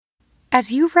As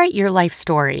you write your life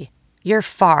story, you're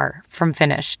far from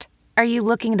finished. Are you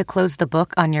looking to close the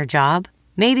book on your job?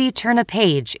 Maybe turn a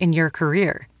page in your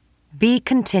career? Be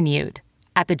continued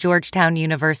at the Georgetown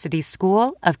University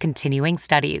School of Continuing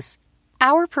Studies.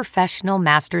 Our professional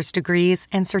master's degrees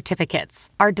and certificates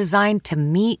are designed to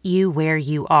meet you where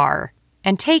you are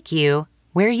and take you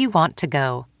where you want to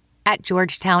go. At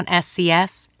Georgetown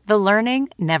SCS, the learning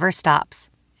never stops,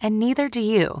 and neither do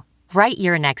you. Write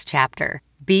your next chapter.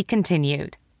 Be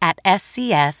continued at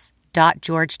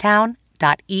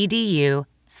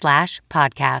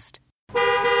scs.georgetown.edu/podcast.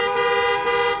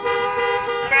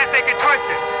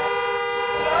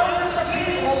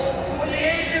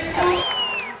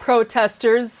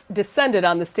 Protesters descended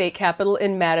on the state capitol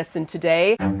in Madison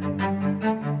today,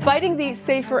 fighting the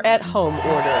Safer at Home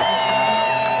order.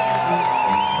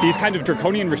 These kind of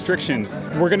draconian restrictions,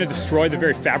 we're going to destroy the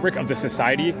very fabric of the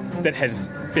society that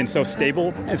has been so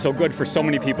stable and so good for so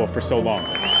many people for so long.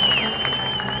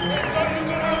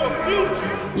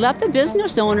 Let the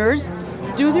business owners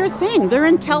do their thing. They're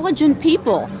intelligent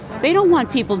people. They don't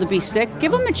want people to be sick.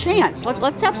 Give them a chance.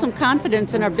 Let's have some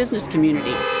confidence in our business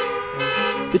community.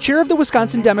 The chair of the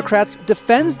Wisconsin Democrats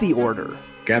defends the order.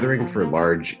 Gathering for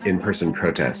large in-person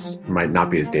protests might not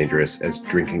be as dangerous as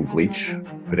drinking bleach,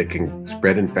 but it can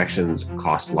spread infections,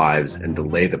 cost lives, and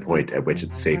delay the point at which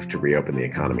it's safe to reopen the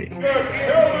economy. I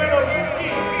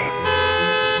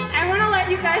want to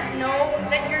let you guys know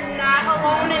that you're not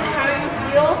alone in how you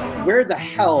feel. Where the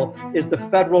hell is the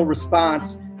federal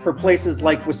response for places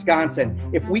like Wisconsin?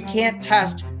 If we can't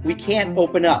test, we can't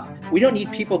open up. We don't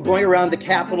need people going around the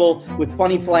Capitol with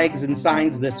funny flags and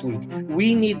signs this week.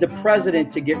 We need the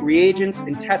president to get reagents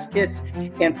and test kits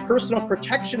and personal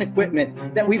protection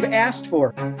equipment that we've asked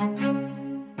for.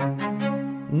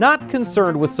 Not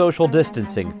concerned with social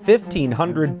distancing,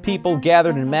 1,500 people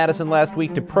gathered in Madison last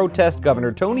week to protest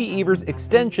Governor Tony Evers'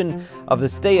 extension of the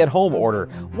stay-at-home order.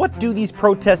 What do these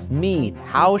protests mean?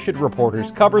 How should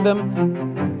reporters cover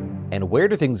them? And where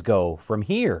do things go from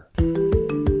here?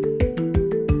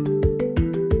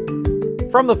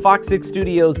 From the Fox 6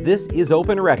 studios, this is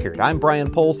Open Record. I'm Brian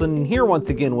Polson, here once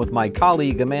again with my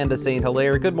colleague Amanda St.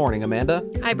 Hilaire. Good morning, Amanda.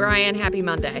 Hi, Brian. Happy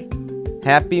Monday.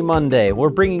 Happy Monday. We're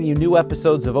bringing you new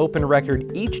episodes of Open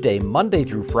Record each day, Monday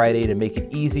through Friday, to make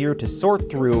it easier to sort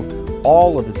through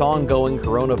all of this ongoing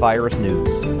coronavirus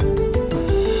news.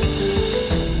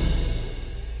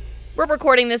 We're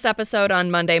recording this episode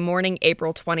on Monday morning,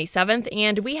 April 27th,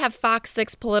 and we have Fox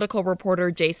 6 political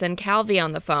reporter Jason Calvi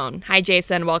on the phone. Hi,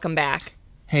 Jason. Welcome back.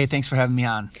 Hey, thanks for having me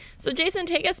on. So, Jason,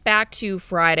 take us back to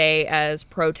Friday as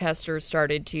protesters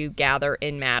started to gather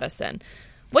in Madison.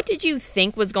 What did you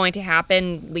think was going to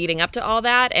happen leading up to all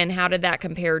that, and how did that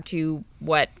compare to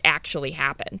what actually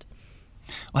happened?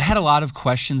 Well, I had a lot of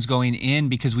questions going in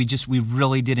because we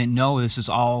really didn't know. This is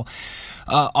all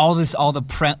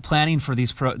the planning for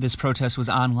this protest was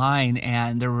online,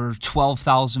 and there were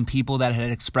 12,000 people that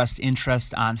had expressed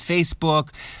interest on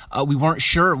Facebook. We weren't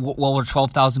sure, were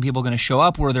 12,000 people going to show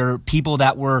up? Were there people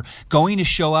that were going to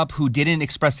show up who didn't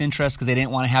express interest because they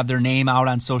didn't want to have their name out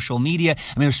on social media?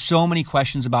 I mean, there's so many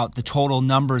questions about the total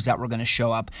numbers that were going to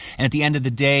show up. And at the end of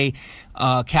the day,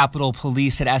 Capitol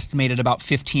Police had estimated about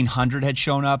 1,500 had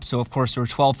shown up. So, of course, there were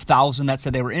 12,000 that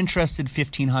said they were interested,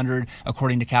 1,500,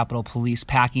 according to Capitol Police,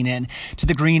 packing in to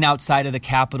the green outside of the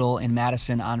Capitol in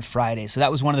Madison on Friday. So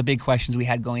that was one of the big questions we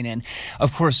had going in.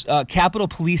 Of course, Capitol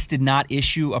Police did not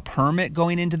issue a permit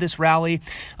going into this rally.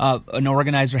 An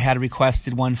organizer had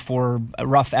requested one for a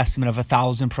rough estimate of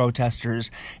 1,000 protesters,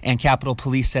 and Capitol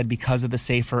Police said because of the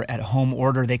Safer at Home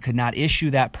order, they could not issue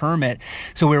that permit.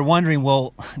 So we were wondering,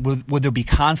 well, would there be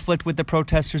conflict with the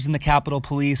protesters and the Capitol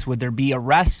Police? Would there be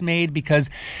arrests made? Because,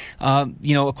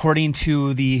 according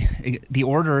to the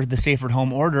order, the Safer at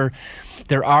Home order,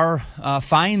 there are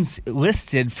fines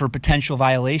listed for potential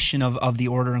violation of the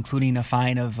order, including a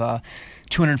fine of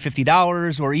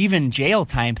 $250 or even jail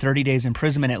time, 30 days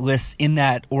imprisonment. It lists in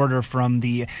that order from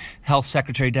the health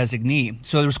secretary designee.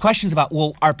 So there was questions about,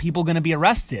 well, are people going to be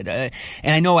arrested? And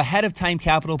I know ahead of time,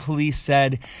 Capitol Police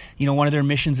said, one of their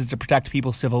missions is to protect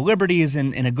people's civil liberties,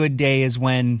 and a good day is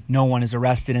when no one is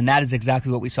arrested. And that is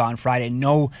exactly what we saw on Friday.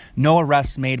 No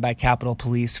arrests made by Capitol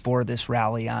Police for this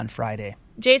rally on Friday.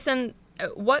 Jason,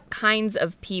 what kinds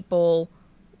of people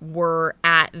were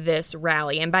at this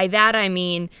rally? And by that, I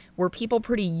mean, were people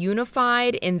pretty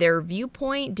unified in their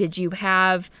viewpoint? Did you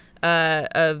have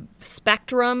a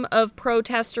spectrum of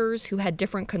protesters who had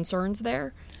different concerns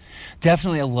there?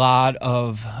 Definitely a lot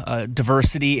of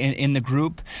diversity in the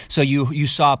group. So you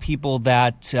saw people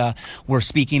that were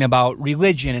speaking about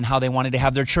religion and how they wanted to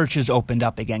have their churches opened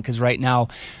up again, because right now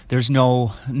there's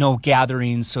no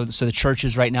gatherings. So the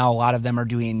churches right now, a lot of them are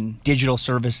doing digital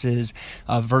services,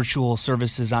 virtual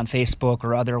services on Facebook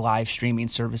or other live streaming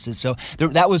services. So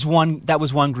that was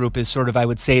one group, is sort of, I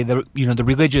would say, the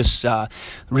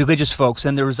religious folks.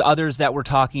 And there was others that were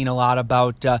talking a lot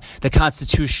about the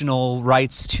constitutional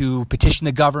rights to petition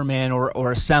the government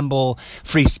or assemble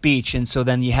free speech. And so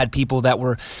then you had people that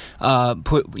were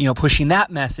pushing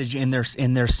that message in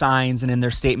their signs and in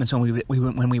their statements when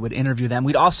we would interview them.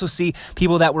 We'd also see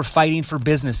people that were fighting for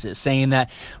businesses, saying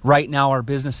that right now our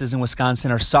businesses in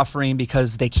Wisconsin are suffering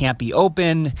because they can't be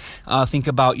open. Think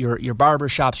about your barber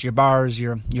shops, your bars,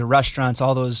 your restaurants,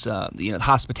 all those the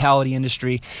hospitality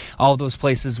industry, all those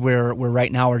places where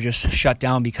right now are just shut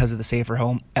down because of the safer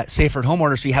at home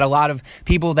order. So you had a lot of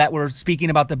people that were speaking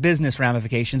about the business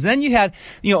ramifications. Then you had,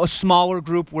 a smaller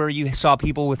group where you saw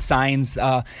people with signs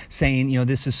saying,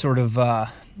 this is sort of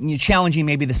challenging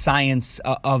maybe the science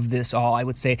of this all. I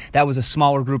would say that was a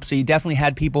smaller group. So you definitely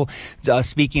had people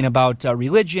speaking about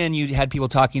religion. You had people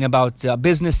talking about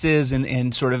businesses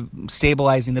and sort of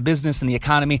stabilizing the business and the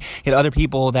economy. You had other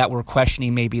people that were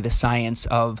questioning maybe the science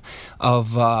of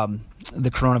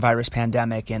the coronavirus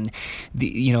pandemic and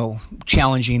the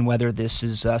challenging whether this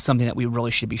is something that we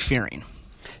really should be fearing.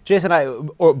 Jason,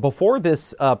 before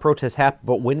this protest happened,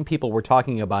 but when people were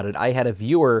talking about it, I had a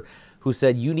viewer who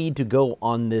said you need to go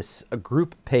on this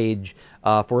group page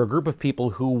for a group of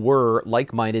people who were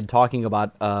like-minded, talking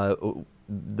about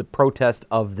the protest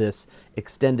of this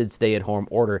extended stay-at-home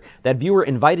order. That viewer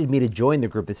invited me to join the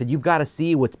group. They said, you've got to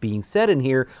see what's being said in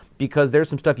here because there's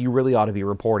some stuff you really ought to be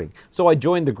reporting. So I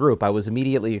joined the group. I was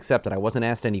immediately accepted. I wasn't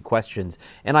asked any questions.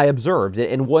 And I observed.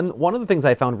 And one of the things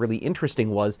I found really interesting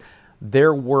was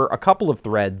there were a couple of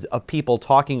threads of people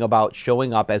talking about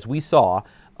showing up, as we saw,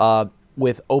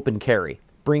 with open carry,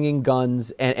 bringing guns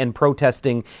and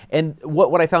protesting. And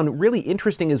what I found really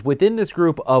interesting is within this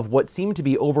group of what seemed to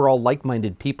be overall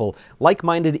like-minded people,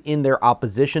 like-minded in their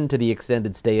opposition to the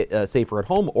extended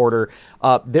safer-at-home order,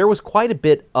 there was quite a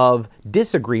bit of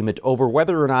disagreement over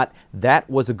whether or not that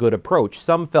was a good approach.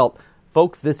 Some felt,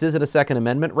 folks, this isn't a Second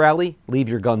Amendment rally. Leave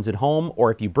your guns at home.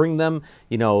 Or if you bring them,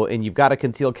 and you've got a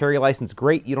concealed carry license,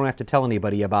 great. You don't have to tell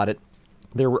anybody about it.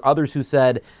 There were others who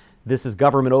said, this is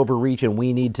government overreach and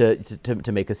we need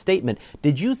to make a statement.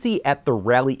 Did you see at the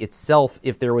rally itself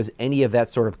if there was any of that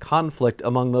sort of conflict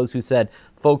among those who said,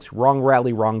 folks, wrong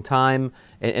rally, wrong time,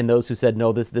 and those who said,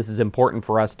 no, this is important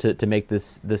for us to make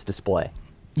this display?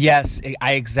 Yes,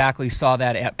 I exactly saw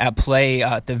that at play.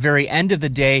 At the very end of the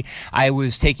day, I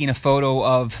was taking a photo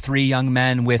of three young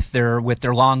men with their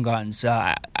long guns.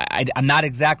 I'm not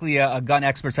exactly a gun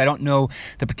expert, so I don't know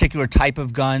the particular type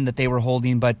of gun that they were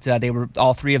holding, but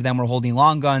all three of them were holding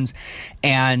long guns.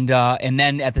 And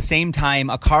then at the same time,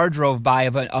 a car drove by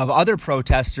of other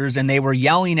protesters, and they were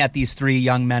yelling at these three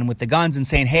young men with the guns and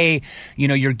saying, "Hey,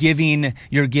 you're giving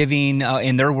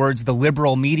in their words, the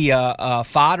liberal media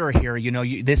fodder here.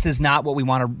 This is not what we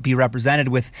want to be represented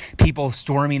with, people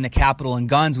storming the Capitol and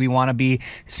guns. We want to be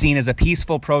seen as a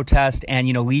peaceful protest and,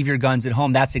 leave your guns at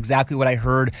home." That's exactly what I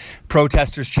heard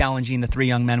protesters challenging the three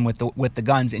young men with the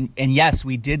guns. And yes,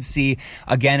 we did see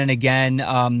again and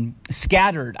again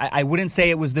scattered. I wouldn't say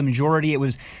it was the majority. It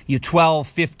was 12,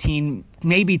 15,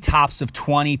 maybe tops of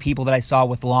 20 people that I saw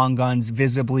with long guns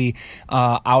visibly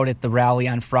out at the rally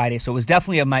on Friday. So it was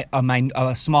definitely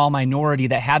a small minority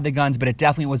that had the guns, but it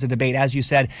definitely was a debate. As you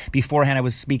said beforehand, I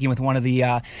was speaking with one of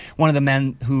the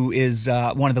men who is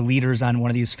one of the leaders on one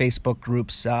of these Facebook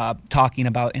groups talking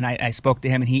about, and I spoke to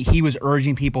him, and he was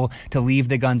urging people to leave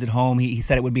the guns at home. He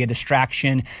said it would be a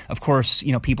distraction. Of course,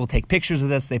 people take pictures of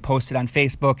this, they post it on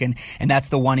Facebook, and that's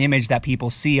the one image that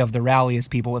people see of the rally is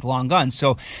people with long guns.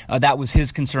 So that was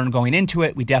his concern going into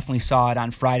it. We definitely saw it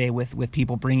on Friday with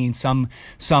people bringing some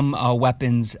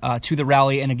weapons to the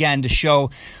rally. And again, to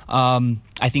show,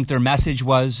 I think their message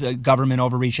was government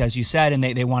overreach, as you said, and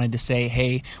they wanted to say,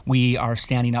 hey, we are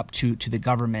standing up to the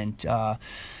government.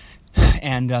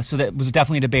 And so that was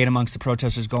definitely a debate amongst the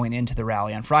protesters going into the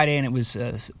rally on Friday, and it was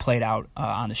played out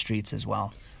on the streets as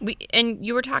well. And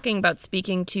you were talking about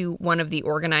speaking to one of the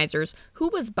organizers. Who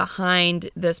was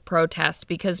behind this protest?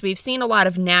 Because we've seen a lot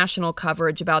of national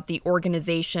coverage about the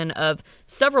organization of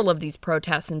several of these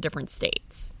protests in different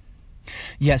states.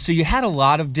 Yeah, so you had a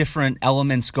lot of different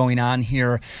elements going on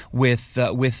here with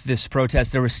this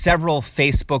protest. There were several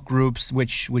Facebook groups,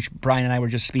 which Brian and I were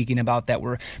just speaking about, that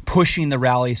were pushing the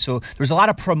rally. So there was a lot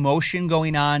of promotion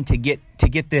going on to get to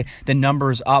get the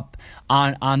numbers up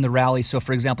on the rally. So,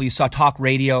 for example, you saw talk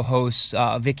radio hosts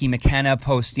Vicki McKenna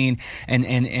posting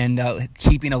and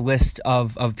keeping a list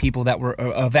of people that were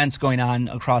events going on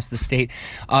across the state.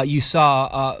 You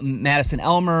saw Madison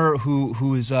Elmer,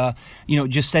 who is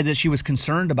just said that she was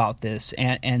concerned about this,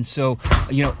 and so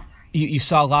you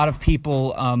saw a lot of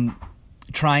people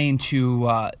trying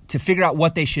to figure out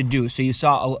what they should do. So you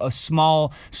saw a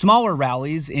smaller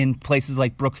rallies in places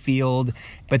like Brookfield,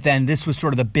 but then this was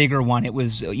sort of the bigger one. It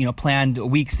was planned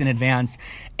weeks in advance,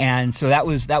 and so that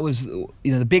was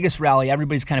the biggest rally.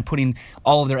 Everybody's kind of putting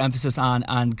all of their emphasis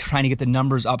on trying to get the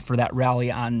numbers up for that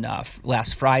rally on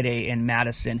last Friday in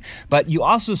Madison. But you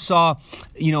also saw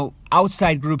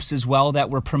outside groups as well that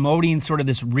were promoting sort of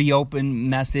this reopen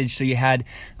message. So you had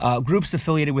groups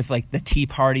affiliated with like the Tea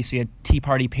Party. So you had Tea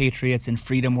Party Patriots and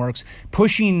Freedom Works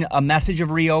pushing a message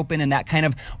of reopen, and that kind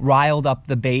of riled up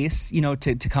the base,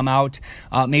 to come out.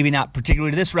 Maybe not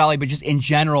particularly to this rally, but just in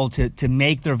general to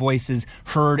make their voices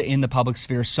heard in the public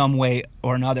sphere some way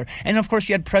or another. And of course,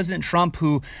 you had President Trump,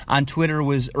 who on Twitter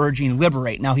was urging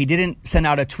liberate. Now, he didn't send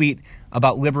out a tweet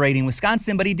about liberating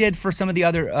Wisconsin, but he did for some of the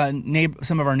other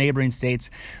some of our neighboring states,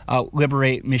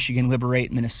 liberate Michigan,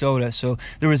 liberate Minnesota. So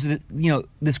there was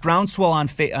this groundswell on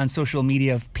social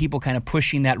media of people kind of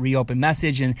pushing that reopen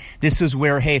message, and this was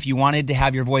where, hey, if you wanted to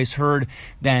have your voice heard,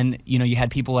 then you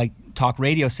had people like talk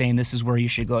radio saying this is where you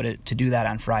should go to do that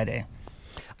on Friday.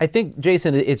 I think,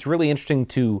 Jason, it's really interesting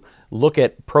to look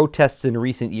at protests in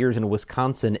recent years in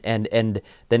Wisconsin, and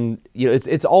then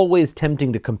it's always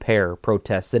tempting to compare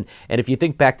protests. And if you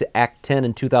think back to Act 10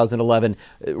 in 2011,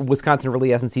 Wisconsin really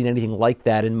hasn't seen anything like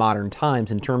that in modern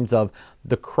times in terms of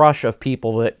the crush of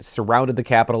people that surrounded the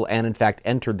Capitol and, in fact,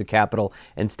 entered the Capitol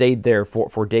and stayed there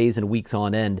for days and weeks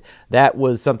on end. That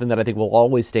was something that I think will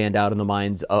always stand out in the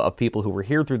minds of people who were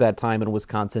here through that time in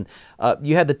Wisconsin.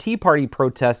 You had the Tea Party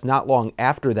protests not long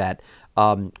after that,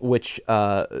 which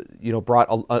brought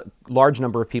a large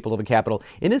number of people to the Capitol.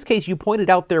 In this case, you pointed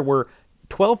out there were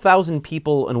 12,000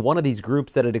 people in one of these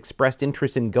groups that had expressed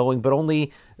interest in going, but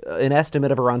only an estimate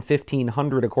of around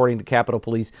 1,500, according to Capitol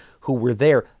Police, who were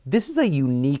there. This is a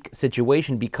unique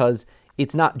situation because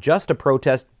it's not just a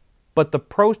protest, but the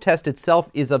protest itself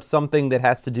is of something that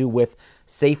has to do with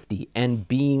safety and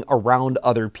being around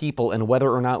other people and whether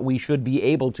or not we should be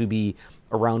able to be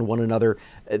around one another.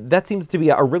 That seems to be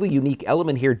a really unique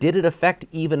element here. Did it affect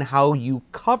even how you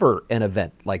cover an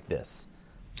event like this?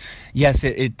 Yes,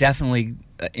 it definitely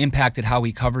impacted how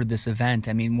we covered this event.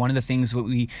 I mean, one of the things that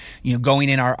we, going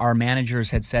in, our managers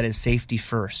had said is safety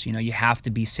first. You have to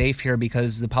be safe here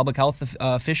because the public health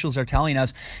officials are telling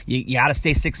us you got to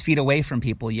stay 6 feet away from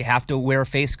people. You have to wear a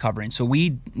face covering. So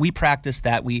we practiced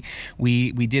that. We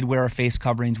did wear our face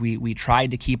coverings. We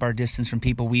tried to keep our distance from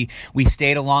people. We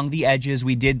stayed along the edges.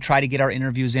 We did try to get our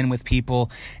interviews in with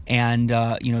people and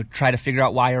try to figure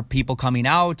out why are people coming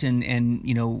out and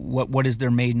what is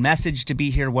their main message to be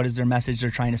here? What is their message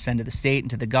they're trying to send to the state and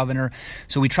to the governor?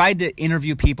 So we tried to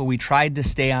interview people. We tried to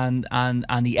stay on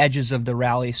the edges of the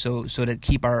rally so to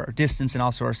keep our distance and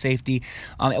also our safety.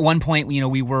 At one point,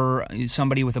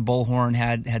 somebody with a bullhorn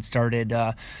had started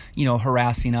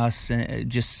harassing us,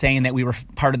 just saying that we were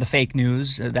part of the fake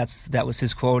news. That was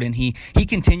his quote, and he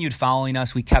continued following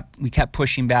us. We kept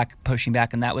pushing back,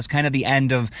 and that was kind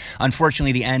of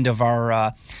unfortunately the end of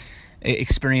our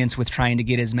experience with trying to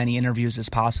get as many interviews as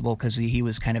possible because he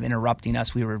was kind of interrupting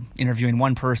us. We were interviewing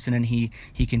one person and he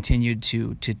continued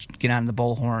to get on the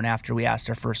bullhorn after we asked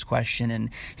our first question, and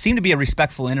it seemed to be a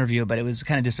respectful interview, but it was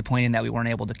kind of disappointing that we weren't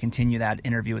able to continue that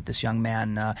interview with this young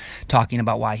man talking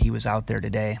about why he was out there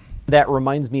today. That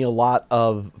reminds me a lot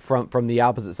of, from the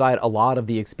opposite side, a lot of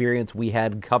the experience we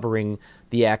had covering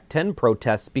the Act 10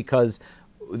 protests, because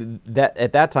that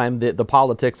at that time the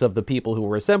politics of the people who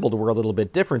were assembled were a little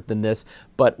bit different than this,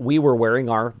 but we were wearing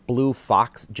our blue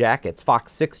Fox jackets,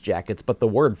 Fox 6 jackets, but the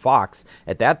word Fox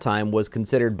at that time was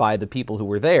considered by the people who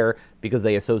were there, because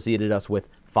they associated us with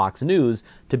Fox News,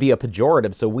 to be a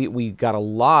pejorative. So we got a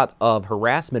lot of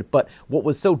harassment. But what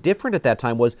was so different at that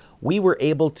time was we were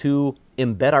able to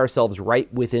embed ourselves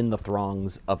right within the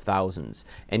throngs of thousands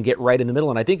and get right in the middle.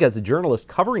 And I think as a journalist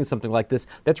covering something like this,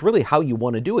 that's really how you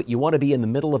want to do it. You want to be in the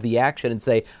middle of the action and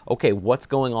say, okay, what's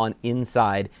going on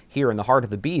inside here in the heart of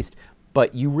the beast?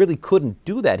 but you really couldn't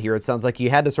do that here. It sounds like you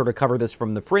had to sort of cover this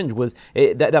from the fringe.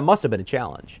 That must have been a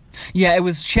challenge. Yeah, it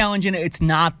was challenging. It's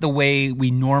not the way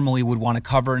we normally would want to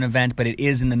cover an event, but it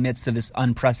is in the midst of this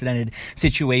unprecedented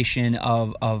situation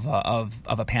of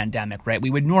a pandemic, right? We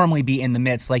would normally be in the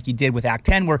midst, like you did with Act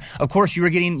 10, where of course you were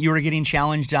getting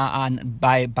challenged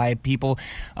by people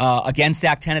against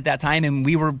Act 10 at that time, and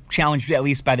we were challenged at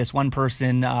least by this one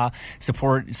person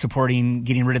supporting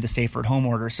getting rid of the Safer at Home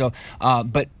order. So,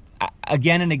 but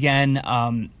again and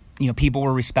again, people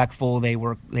were respectful. They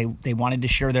wanted to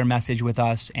share their message with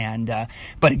us,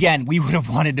 but again, we would have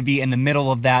wanted to be in the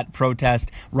middle of that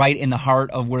protest, right in the heart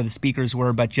of where the speakers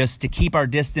were. But just to keep our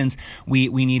distance, we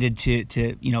needed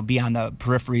to be on the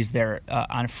peripheries there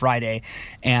on Friday,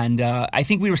 and I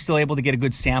think we were still able to get a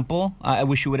good sample. I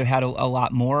wish we would have had a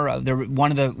lot more. One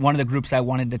of the groups I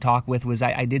wanted to talk with was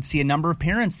I did see a number of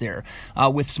parents there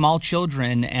with small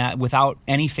children without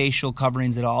any facial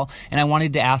coverings at all, and I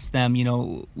wanted to ask them,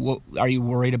 are you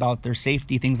worried about their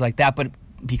safety, things like that? But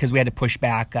because we had to push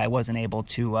back, I wasn't able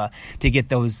to get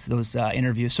those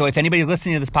interviews. So if anybody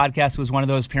listening to this podcast was one of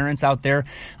those parents out there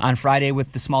on Friday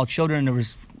with the small children, there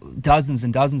was dozens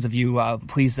and dozens of you,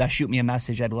 please shoot me a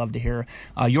message. I'd love to hear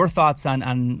your thoughts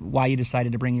on why you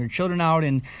decided to bring your children out,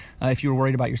 and if you were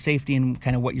worried about your safety, and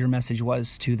kind of what your message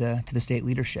was to the state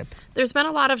leadership. There's been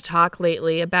a lot of talk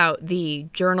lately about the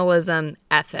journalism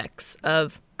ethics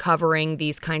of covering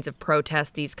these kinds of protests,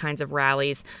 these kinds of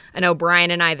rallies. I know Brian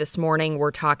and I this morning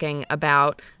were talking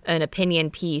about an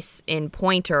opinion piece in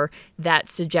Poynter that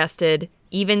suggested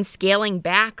even scaling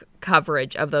back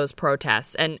coverage of those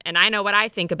protests. And I know what I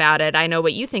think about it. I know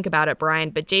what you think about it, Brian.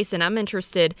 But Jason, I'm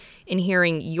interested in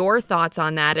hearing your thoughts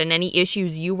on that and any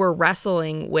issues you were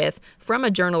wrestling with from a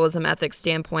journalism ethics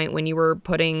standpoint when you were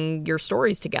putting your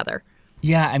stories together.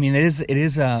 Yeah, I mean, it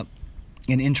is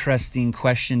an interesting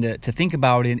question to think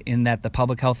about in that the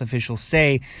public health officials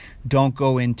say don't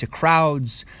go into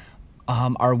crowds.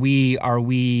 Are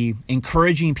we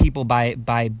encouraging people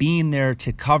by being there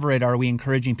to cover it? Are we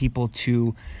encouraging people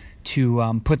to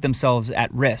put themselves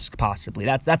at risk, possibly?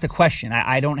 That's a question.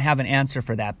 I don't have an answer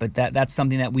for that, but that's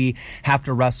something that we have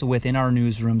to wrestle with in our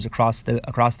newsrooms across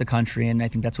the country, and I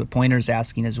think that's what Poynter's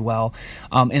asking as well.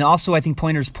 And also, I think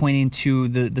Poynter's pointing to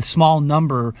the small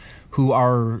number who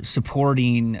are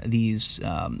supporting these,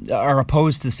 are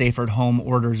opposed to the Safer at Home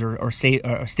orders or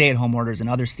stay-at-home orders in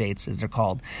other states, as they're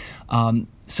called.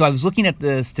 So I was looking at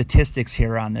the statistics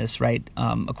here on this, right?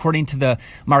 According to the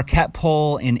Marquette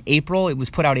poll in April, it was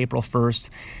put out April 1st,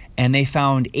 and they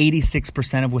found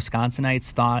 86% of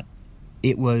Wisconsinites thought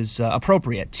it was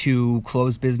appropriate to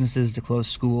close businesses, to close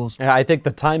schools. Yeah, I think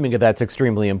the timing of that's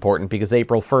extremely important because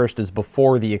April 1st is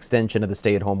before the extension of the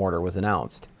stay-at-home order was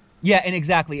announced. Yeah, and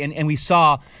exactly. And we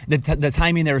saw the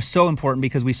timing there is so important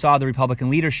because we saw the Republican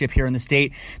leadership here in the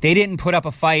state. They didn't put up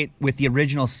a fight with the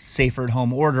original Safer at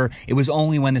Home order. It was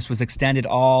only when this was extended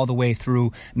all the way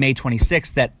through May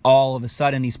 26th that all of a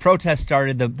sudden these protests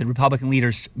started. The Republican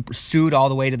leaders sued all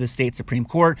the way to the state Supreme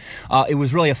Court. It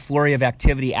was really a flurry of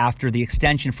activity after the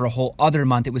extension for a whole other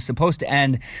month. It was supposed to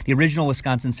end, the original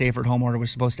Wisconsin Safer at Home order was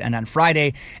supposed to end on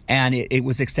Friday, and it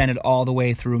was extended all the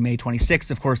way through May 26th.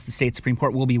 Of course, the state Supreme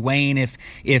Court will be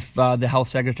if the health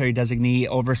secretary designee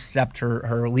overstepped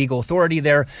her legal authority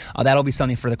there. That'll be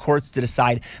something for the courts to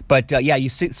decide. But you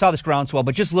saw this groundswell.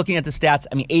 But just looking at the stats,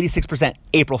 I mean, 86%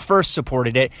 April 1st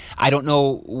supported it. I don't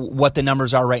know what the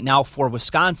numbers are right now for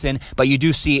Wisconsin, but you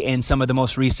do see in some of the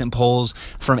most recent polls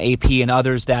from AP and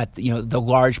others that the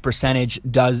large percentage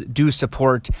do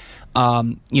support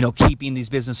keeping these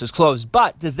businesses closed.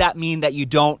 But does that mean that you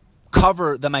don't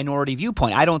cover the minority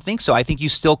viewpoint? I don't think so. I think you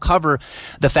still cover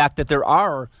the fact that there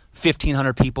are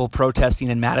 1,500 people protesting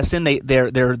in Madison.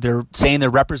 They're saying they're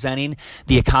representing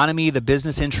the economy, the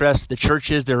business interests, the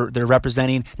churches. They're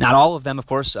representing, not all of them, of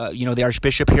course. The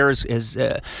Archbishop here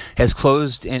has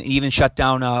closed and even shut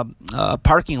down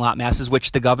parking lot masses,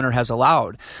 which the governor has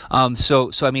allowed.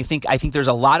 So I mean, I think there's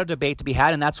a lot of debate to be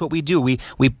had, and that's what we do. We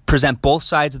present both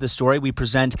sides of the story. We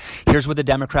present, here's what the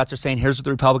Democrats are saying, here's what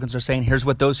the Republicans are saying, here's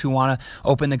what those who want to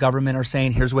open the government are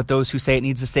saying, here's what those who say it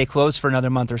needs to stay closed for another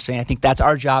month are saying. I think that's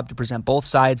our job, to present both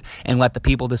sides and let the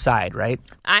people decide, right?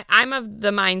 I'm of the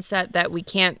mindset that we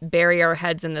can't bury our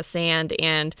heads in the sand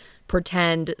and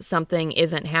pretend something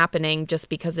isn't happening just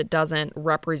because it doesn't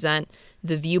represent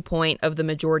the viewpoint of the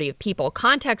majority of people.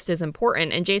 Context is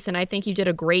important. And Jason, I think you did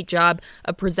a great job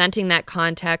of presenting that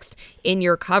context in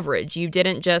your coverage. You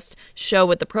didn't just show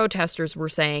what the protesters were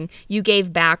saying. You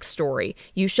gave backstory.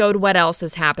 You showed what else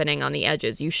is happening on the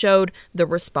edges. You showed the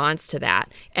response to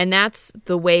that. And that's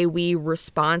the way we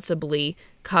responsibly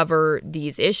cover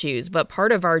these issues. But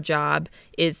part of our job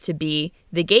is to be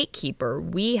the gatekeeper.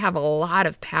 We have a lot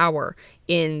of power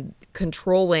in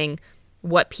controlling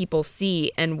what people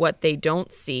see and what they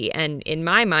don't see. And in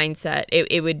my mindset,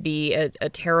 it would be a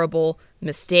terrible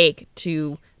mistake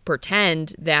to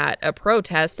pretend that a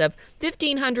protest of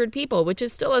 1,500 people, which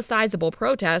is still a sizable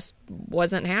protest,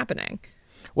 wasn't happening.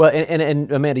 Well,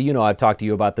 and Amanda, I've talked to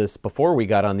you about this before we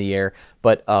got on the air,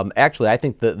 but actually I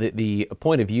think the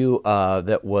point of view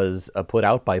that was put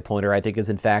out by Poynter, I think, is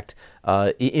in fact,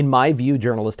 in my view,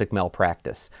 journalistic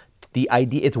malpractice. The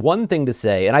idea, it's one thing to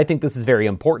say, and I think this is very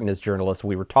important as journalists,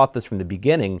 we were taught this from the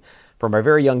beginning, from our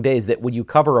very young days, that when you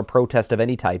cover a protest of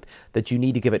any type, that you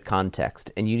need to give it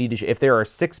context. And you need to, if there are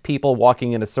 6 people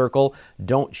walking in a circle,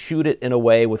 don't shoot it in a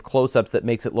way with close-ups that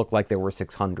makes it look like there were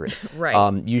 600.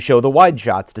 Right. You show the wide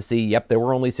shots to see, yep, there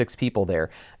were only 6 people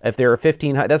there. If there are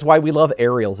 15, that's why we love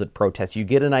aerials at protests. You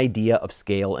get an idea of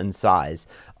scale and size.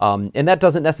 And that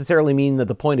doesn't necessarily mean that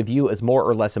the point of view is more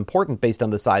or less important based on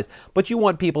the size, but you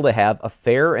want people to have a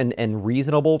fair and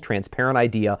reasonable, transparent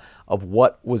idea of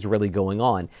what was really going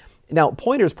on. Now,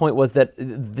 Poynter's point was that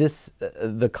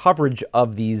the coverage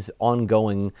of these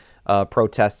ongoing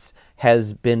protests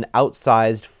has been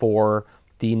outsized for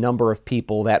the number of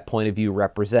people that point of view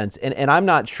represents. And I'm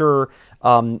not sure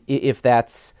if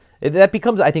that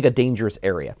becomes, I think, a dangerous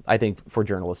area, I think, for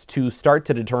journalists to start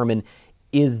to determine,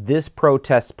 is this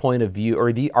protest point of view,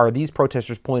 or are these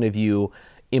protesters' point of view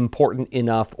important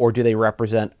enough, or do they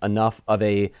represent enough of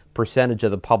a percentage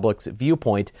of the public's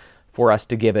viewpoint for us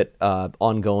to give it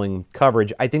ongoing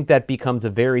coverage? I think that becomes a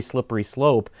very slippery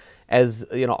slope. As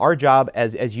our job,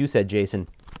 as you said, Jason,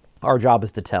 our job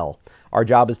is to tell. Our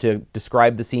job is to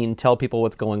describe the scene, tell people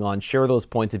what's going on, share those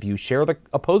points of view, share the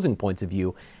opposing points of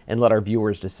view, and let our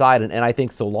viewers decide. And I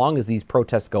think so long as these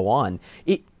protests go on,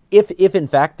 if in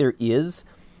fact there is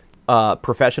a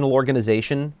professional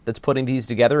organization that's putting these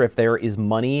together, if there is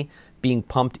money being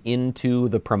pumped into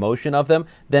the promotion of them,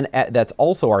 then that's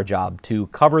also our job to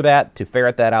cover that, to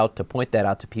ferret that out, to point that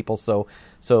out to people so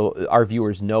our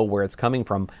viewers know where it's coming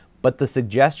from. But the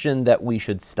suggestion that we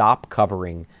should stop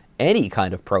covering any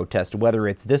kind of protest, whether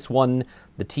it's this one,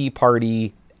 the Tea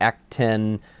Party, Act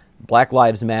 10, Black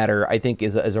Lives Matter, I think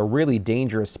is a really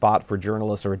dangerous spot for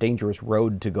journalists, or a dangerous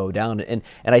road to go down. And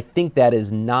I think that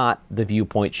is not the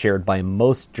viewpoint shared by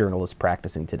most journalists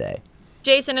practicing today.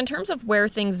 Jason, in terms of where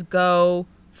things go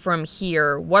from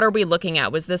here, what are we looking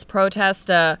at? Was this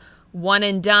protest a one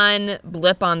and done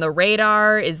blip on the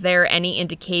radar? Is there any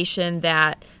indication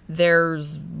that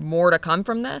there's more to come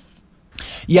from this?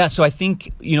 Yeah, so I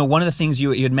think, one of the things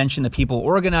you had mentioned, the people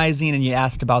organizing, and you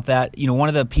asked about that, one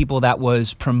of the people that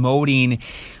was promoting,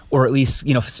 or at least,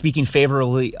 speaking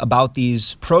favorably about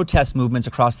these protest movements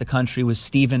across the country was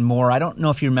Stephen Moore. I don't know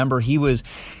if you remember, he was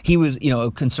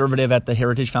a conservative at the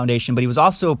Heritage Foundation, but he was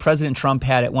also, President Trump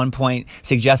had at one point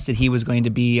suggested he was going to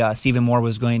be, Stephen Moore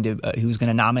was going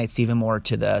to nominate Stephen Moore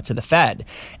to the Fed.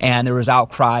 And there was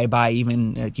outcry by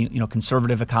even,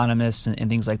 conservative economists and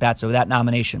things like that. So that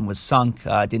nomination was sunk,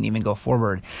 didn't even go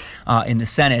forward in the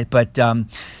Senate. But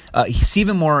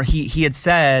Stephen Moore, he had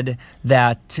said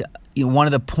that one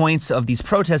of the points of these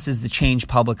protests is to change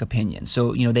public opinion.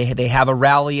 So, they have a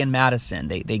rally in Madison.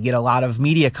 They get a lot of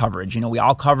media coverage. We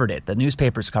all covered it. The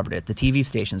newspapers covered it. The TV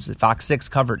stations, Fox 6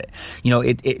 covered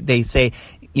it. They say,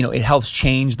 it helps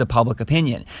change the public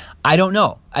opinion. I don't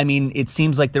know. I mean, it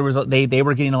seems like there was they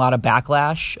were getting a lot of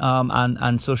backlash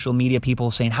on social media,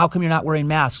 people saying, how come you're not wearing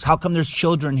masks? How come there's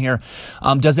children here?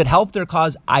 Does it help their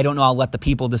cause? I don't know. I'll let the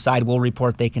people decide. We'll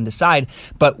report. They can decide.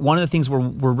 But one of the things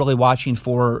we're really watching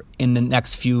for in the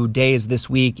next few days this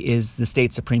week is the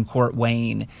state Supreme Court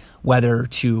weighing whether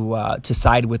to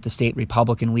side with the state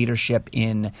Republican leadership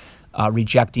in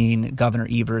rejecting Governor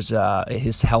Evers,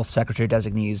 his health secretary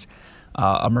designee's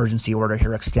emergency order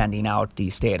here, extending out the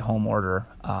stay-at-home order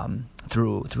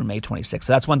through May 26th.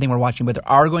 So that's one thing we're watching. But there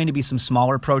are going to be some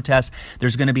smaller protests.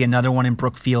 There's going to be another one in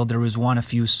Brookfield. There was one a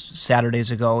few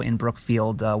Saturdays ago in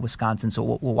Brookfield, Wisconsin. So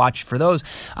we'll watch for those.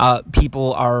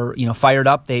 People are fired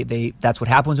up. They that's what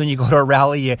happens when you go to a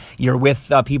rally. You're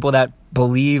with people that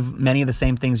believe many of the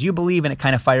same things you believe, and it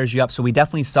kind of fires you up. So we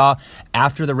definitely saw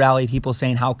after the rally people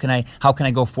saying, how can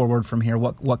I go forward from here?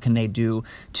 What can they do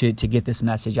to get this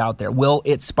message out there? Will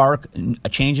it spark a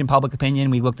change in public opinion?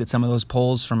 We looked at some of those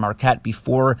polls from Marquette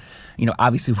before,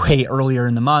 obviously way earlier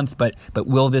in the month, but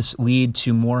will this lead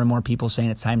to more and more people saying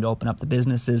it's time to open up the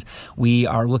businesses? We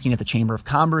are looking at the Chamber of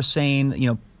Commerce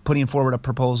saying, putting forward a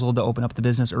proposal to open up the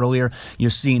business earlier. You're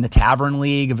seeing the Tavern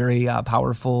League, a very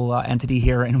powerful entity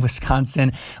here in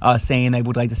Wisconsin, saying they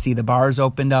would like to see the bars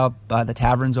opened up, the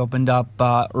taverns opened up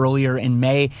earlier in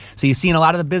May. So you're seeing a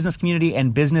lot of the business community,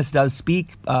 and business does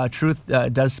speak. Truth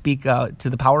does speak to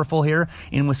the powerful here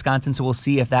in Wisconsin. So we'll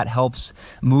see if that helps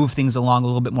move things along a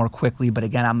little bit more quickly. But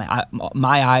again,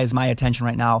 my attention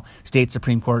right now, State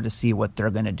Supreme Court, to see what they're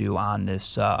going to do on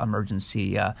this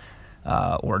emergency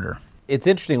order. It's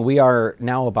interesting. We are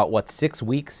now about 6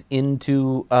 weeks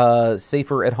into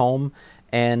Safer at Home,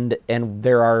 and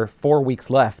there are 4 weeks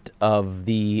left of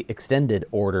the extended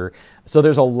order. So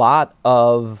there's a lot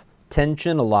of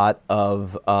tension, a lot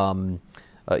of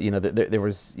there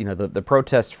was the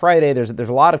protest Friday. There's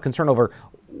a lot of concern over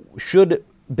should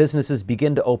businesses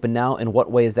begin to open now, in what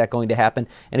way is that going to happen?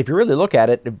 And if you really look at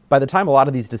it, by the time a lot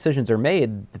of these decisions are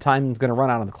made, the time's going to run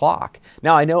out on the clock.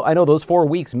 Now, I know those 4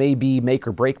 weeks may be make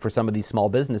or break for some of these small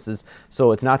businesses,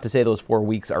 so it's not to say those 4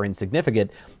 weeks are insignificant,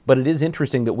 but it is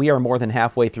interesting that we are more than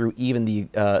halfway through even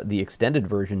the extended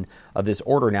version of this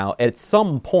order now. At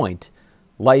some point,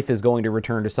 life is going to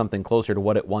return to something closer to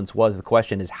what it once was. The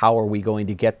question is, how are we going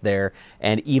to get there?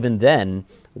 And even then,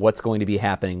 what's going to be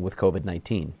happening with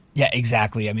COVID-19? Yeah,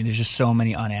 exactly. I mean, there's just so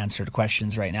many unanswered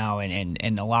questions right now,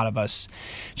 and a lot of us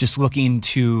just looking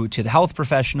to the health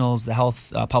professionals,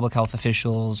 the public health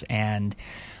officials,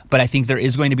 but I think there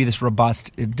is going to be this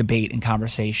robust debate and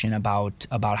conversation about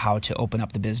how to open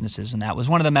up the businesses. And that was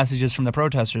one of the messages from the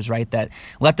protesters, right? That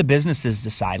let the businesses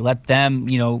decide. Let them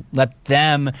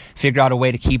figure out a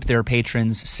way to keep their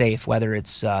patrons safe, whether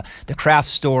it's the craft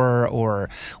store or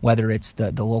whether it's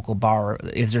the local bar.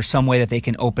 Is there some way that they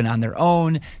can open on their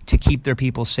own to keep their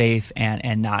people safe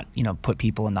and not, put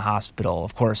people in the hospital?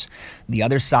 Of course, the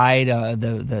other side,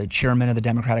 the chairman of the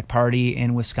Democratic Party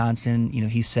in Wisconsin,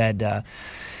 he said, that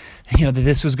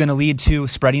this was going to lead to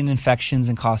spreading infections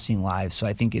and costing lives. So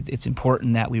I think it's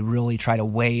important that we really try to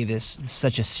weigh this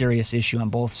such a serious issue on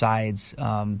both sides: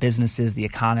 businesses, the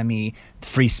economy,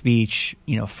 free speech,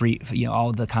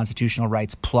 all the constitutional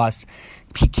rights, plus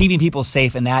keeping people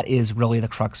safe. And that is really the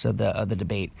crux of the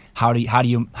debate. How do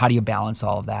you balance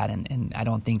all of that? And I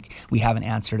don't think we have an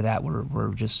answer to that.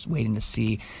 We're just waiting to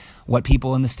see what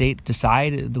people in the state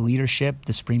decide, the leadership,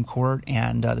 the Supreme Court,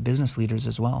 and the business leaders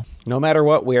as well. No matter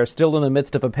what, we are still in the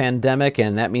midst of a pandemic,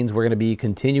 and that means we're going to be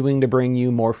continuing to bring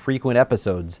you more frequent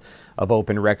episodes of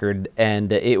Open Record.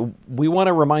 And we want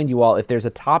to remind you all, if there's a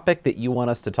topic that you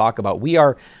want us to talk about, we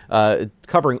are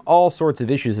covering all sorts of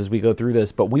issues as we go through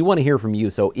this, but we want to hear from you.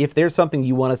 So if there's something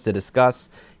you want us to discuss,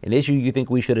 an issue you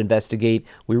think we should investigate,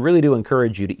 we really do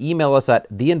encourage you to email us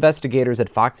at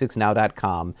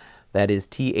theinvestigators@fox6now.com. That is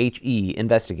THE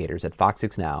investigators at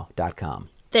fox6now.com.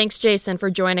 Thanks, Jason,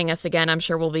 for joining us again. I'm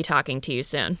sure we'll be talking to you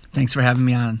soon. Thanks for having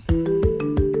me on.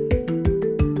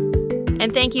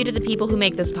 And thank you to the people who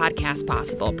make this podcast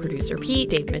possible: Producer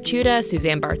Pete, Dave Machuda,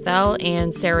 Suzanne Barthel,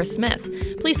 and Sarah Smith.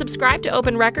 Please subscribe to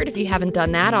Open Record if you haven't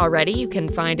done that already. You can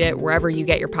find it wherever you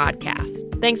get your podcasts.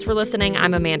 Thanks for listening.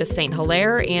 I'm Amanda St.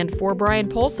 Hilaire, and for Brian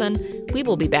Polson, we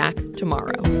will be back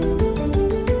tomorrow.